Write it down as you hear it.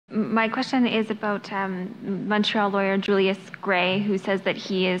my question is about Montreal lawyer Julius Gray, who says that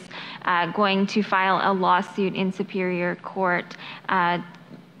he is going to file a lawsuit in Superior Court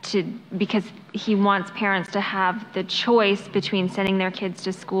because he wants parents to have the choice between sending their kids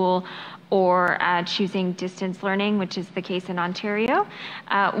to school or choosing distance learning, which is the case in Ontario.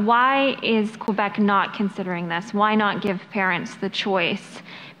 Why is Quebec not considering this? Why not give parents the choice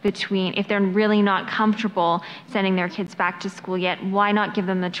between, if they're really not comfortable sending their kids back to school yet, why not give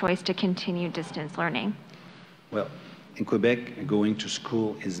them the choice to continue distance learning? Well, in Quebec, going to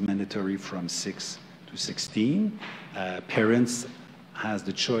school is mandatory from 6 to 16. Parents has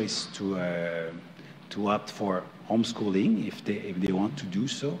the choice to opt for homeschooling if they want to do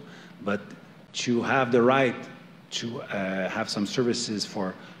so, but to have the right to have some services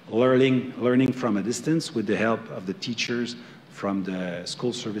for learning from a distance with the help of the teachers from the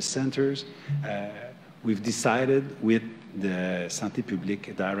school service centers. We've decided with the Santé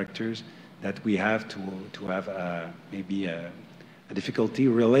Publique directors that we have to have maybe a difficulty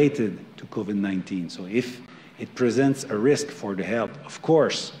related to COVID-19. So if it presents a risk for the health, of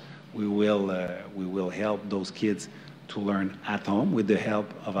course, we will help those kids to learn at home with the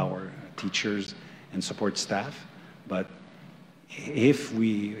help of our teachers and support staff. But if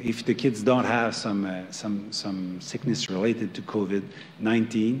the kids don't have some sickness related to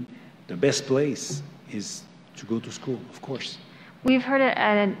COVID-19, the best place is to go to school, of course. We've heard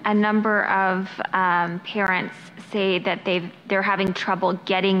a number of parents say that they're having trouble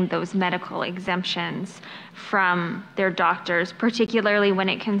getting those medical exemptions from their doctors, particularly when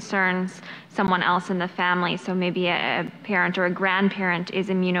it concerns someone else in the family. So maybe a parent or a grandparent is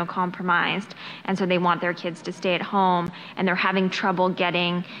immunocompromised, and so they want their kids to stay at home, and they're having trouble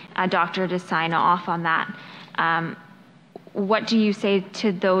getting a doctor to sign off on that. What do you say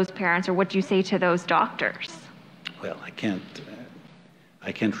to those parents, or what do you say to those doctors? Well, I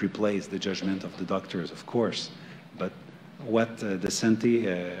can't replace the judgment of the doctors, of course, but what the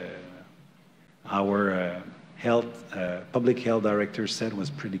Santé, our public health director said was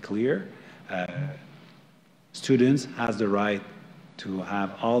pretty clear. Students has the right to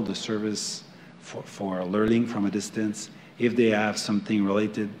have all the service for learning from a distance if they have something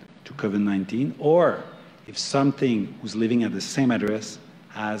related to COVID-19, or if something who's living at the same address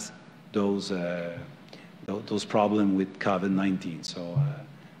has those problems with COVID-19. So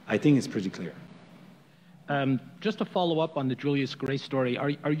I think it's pretty clear. Just to follow up on the Julius Gray story,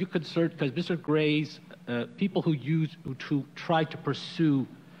 are you concerned, because Mr. Gray's people who try to pursue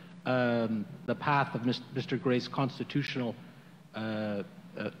the path of Mr. Gray's constitutional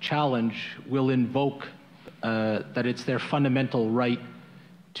challenge will invoke that it's their fundamental right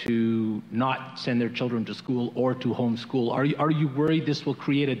to not send their children to school or to homeschool. Are you worried this will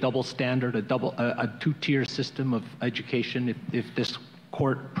create a double standard, a two-tier system of education if this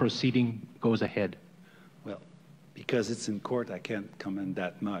court proceeding goes ahead? Well, because it's in court, I can't comment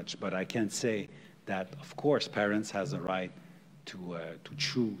that much, but I can say that, of course, parents has a right to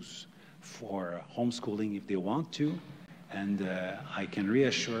choose for homeschooling if they want to, and I can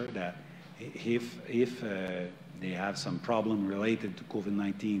reassure that if they have some problem related to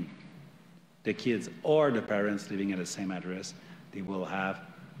COVID-19, the kids or the parents living at the same address, they will have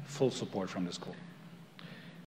full support from the school.